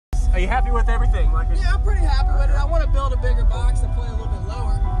Are you happy with everything? Yeah, I'm pretty happy with it. I want to build a bigger box and play a little bit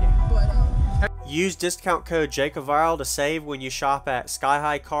lower. Yeah. But use discount code JacobViral to save when you shop at Sky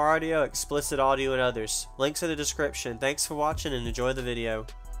High Car Audio, Explicit Audio, and others. Links in the description. Thanks for watching and enjoy the video.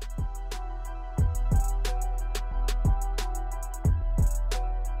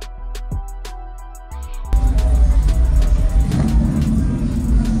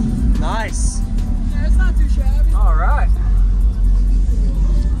 Nice. yeah, it's not too shabby. All right.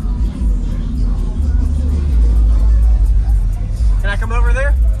 Can I come over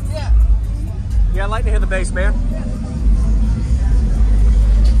there? Yeah. Yeah, I'd like to hear the bass, man.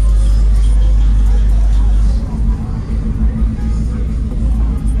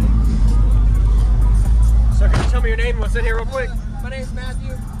 So can you tell me your name and what's in here real quick? My name's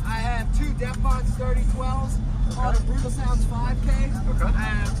Mathew. I have two Bonce 3012s on a Brutal Sounds 5K. Okay. I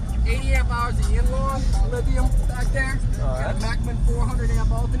have 80 amp hours of in-lawn lithium back there. Got a Macman 400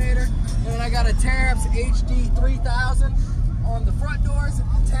 amp alternator. And then I got a Tariffs HD 3000 on the front doors,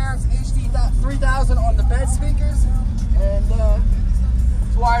 Tariffs HD 3000 on the bed speakers, and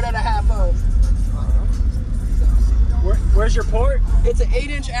it's wired at a half ohm. Where's your port? It's an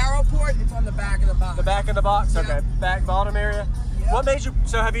 8-inch Aeroport. It's on the back of the box. The back of the box? Yep. Okay. Back bottom area? Yep. What made you,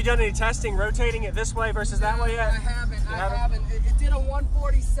 so have you done any testing rotating it this way versus that way yet? I haven't. It did a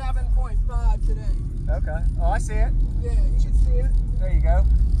 147.5 today. Okay. Oh, I see it. Yeah, you should see it. There you go.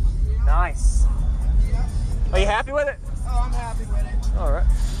 Yeah. Nice. Yeah. Are you happy with it? Oh, I'm happy with it. All right.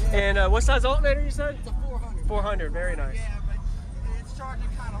 Yeah. And what size alternator you said? It's a 400. 400. Very nice. Yeah, but it's charging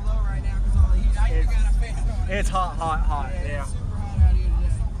kind of low right now because all the heat. I even got a fan on it. It's hot. Yeah. It's super hot out here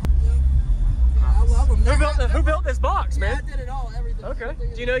today. Yeah, I love them. Who built this box, Yeah, man? I did it all, everything. Okay.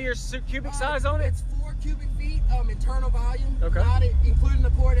 Everything. Do you know your cubic size on it? It's 4 cubic feet internal volume. Okay. Not including the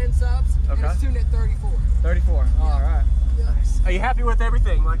port and subs. Okay. And it's tuned at 34. 34. Yeah. All right. Yeah. Nice. Are you happy with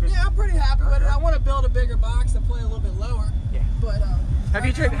everything? Yeah, I'm pretty happy with it. Okay. I want to build a bigger box and play a little bit lower. Yeah. But Have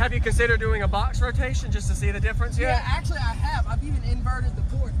you considered doing a box rotation just to see the difference yet? yeah, actually I have. I've even inverted the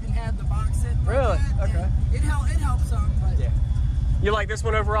port and had the box sit. Like Really? that, Okay. It helps some, but Yeah. You like this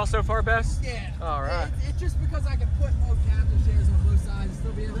one overall so far best? yeah. All right. It's just because I can put both captain chairs on both sides and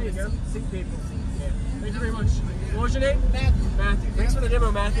still be able There you to go. see. Seat people. Yeah. Thank you very much. What was your name? Matthew. Matthew. Thanks for the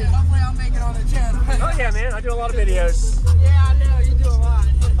demo, Matthew. Yeah, hopefully I'll make it on the channel. Oh yeah, man. I do a lot of videos. Yeah, I know. You do a lot.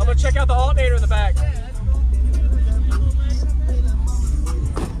 I'm gonna check out the alternator in the back. Yeah, that's cool.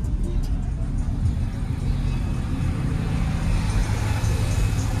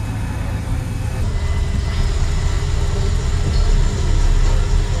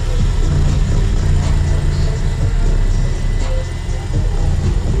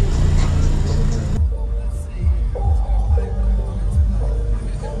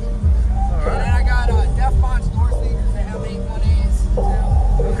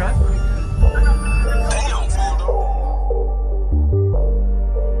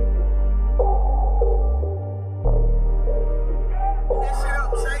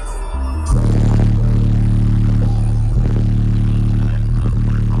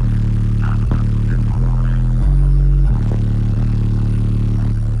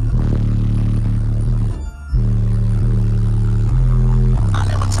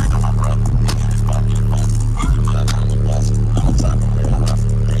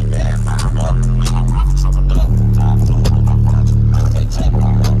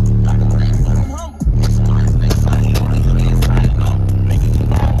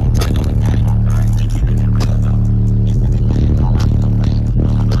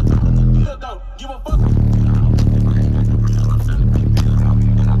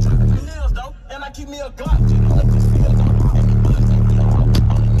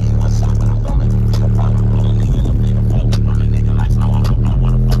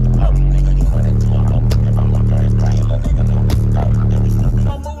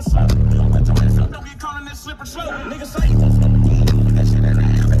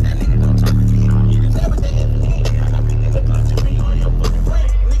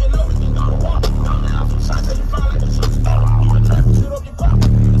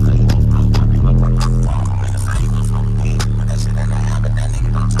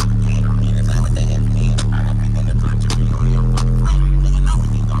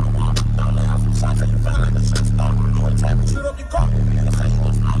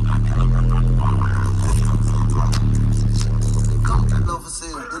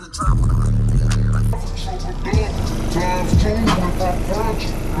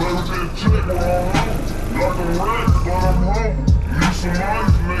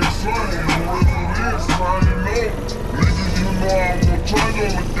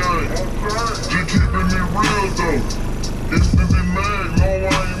 Just keeping it real though. It's to be mad, no I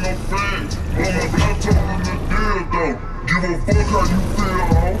ain't no fuck how you feel,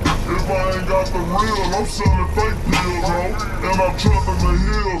 ho. If I ain't got the real, I'm selling fake pills, ho. And I'm trapping the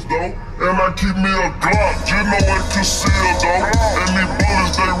hills, though. And I keep me a Glock, you know it concealed, though. And these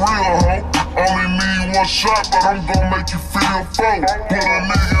bullets, they real, ho. Only need one shot, but I'm gon' make you feel four. Put a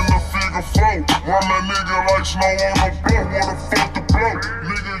nigga in the figure four. Run that nigga like snow on a blow. Wanna fuck the blow.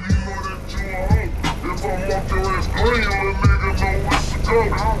 Nigga, you know that you a hoe. If I walk your ass green, little nigga know where to go.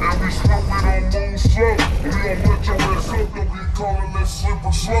 And we smoke, we don't move slow. We don't let your ass up, don't be calling that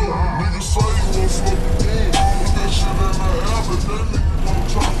slipper slow. Nigga say you won't smoke again. Put that shit in the air, but that nigga gon' chop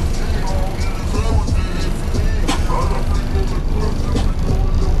again. It is everything if you need. I got people in the club, just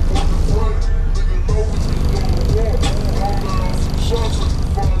be doing your fucking way. Nigga know we be on the wall. All down some shots if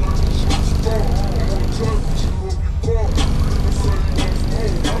you find out the shit's start. You wanna tell me you gon' be caught. Nigga say you won't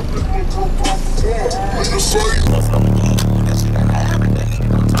smoke, I think we'll broke off the wall. Nigga say you won't smoke again. That shit in the air, but that nigga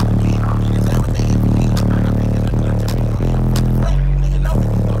gon' chop again. It is everything if you need. I got people in the club, just be doing your fucking way. Nigga know we be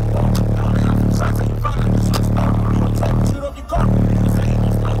on the wall. All down some shots if you find out the shit's start. You wanna tell me you gon' be caught. Nigga say you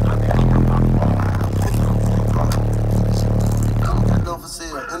won't smoke, I think we'll broke off the wall. For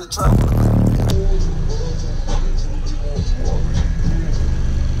sale in the trap.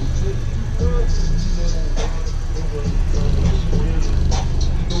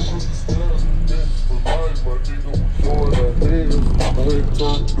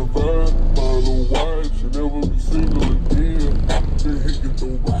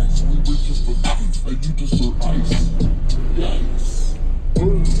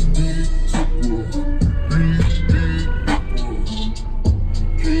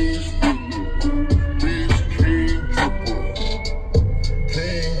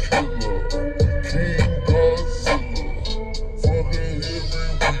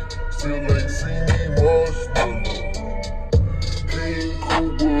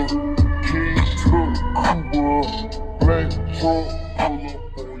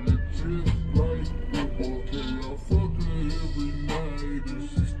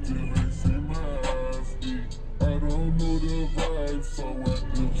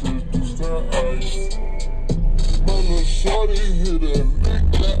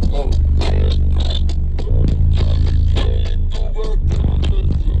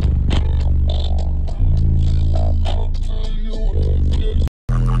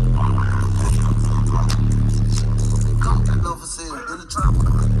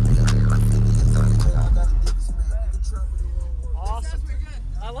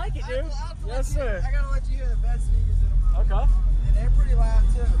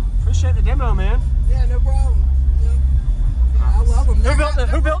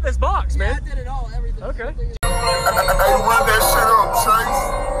 Who built this box, man? Yeah, I did it all, everything. Okay. Hey, run that shit up, Chase.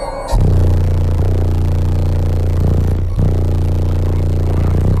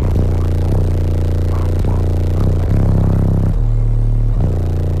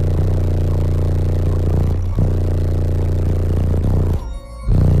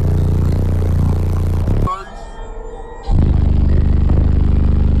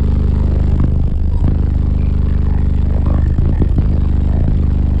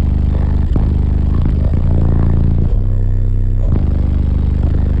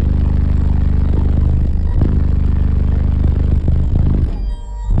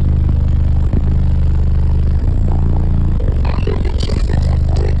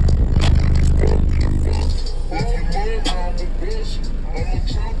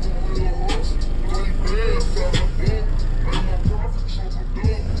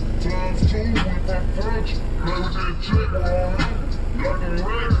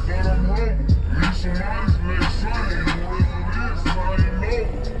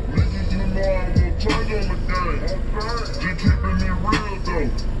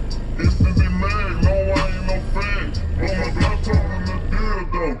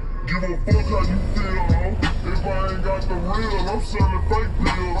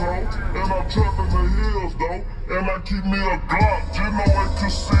 And I keep me a Glock, you know it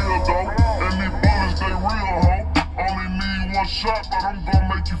concealed though. And these bullets, they real, ho. Only need one shot, but I'm gon'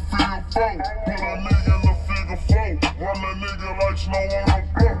 make you feel four. Put a nigga in the figure four. Run a nigga like snow on a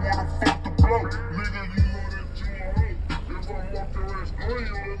blow. Wanna fuck the blow. Nigga, you know that you a hoe. If I walk your ass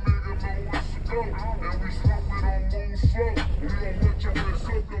green, little nigga know where to go. And we smoke, we don't move slow. We don't let your ass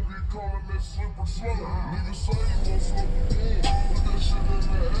up, don't be calling that slipper slow. Nigga say you won't smoke again. Put that shit in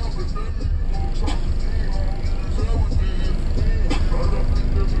the air, but that nigga gon' chop again.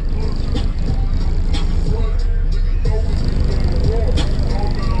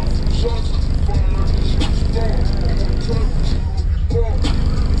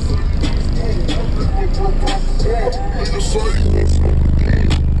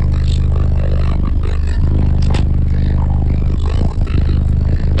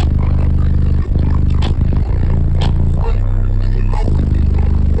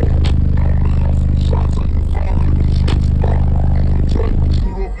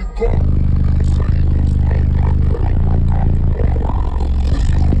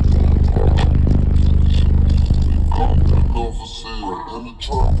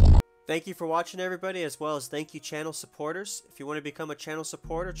 Thank you for watching, everybody, as well as thank you channel supporters. If you want to become a channel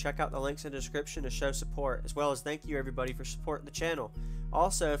supporter, check out the links in the description to show support, as well as thank you everybody for supporting the channel.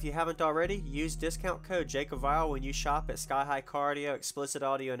 Also, if you haven't already, use discount code JacobViral when you shop at Sky High Car Audio, Explicit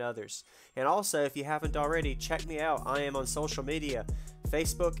Audio, and others. And also, if you haven't already, check me out. I am on social media,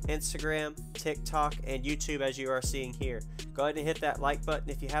 Facebook, Instagram, TikTok, and YouTube, as you are seeing here. Go ahead and hit that like button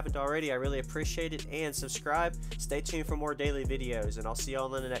if you haven't already. I really appreciate it. And subscribe. Stay tuned for more daily videos, and I'll see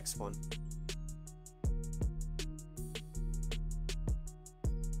y'all in the next one.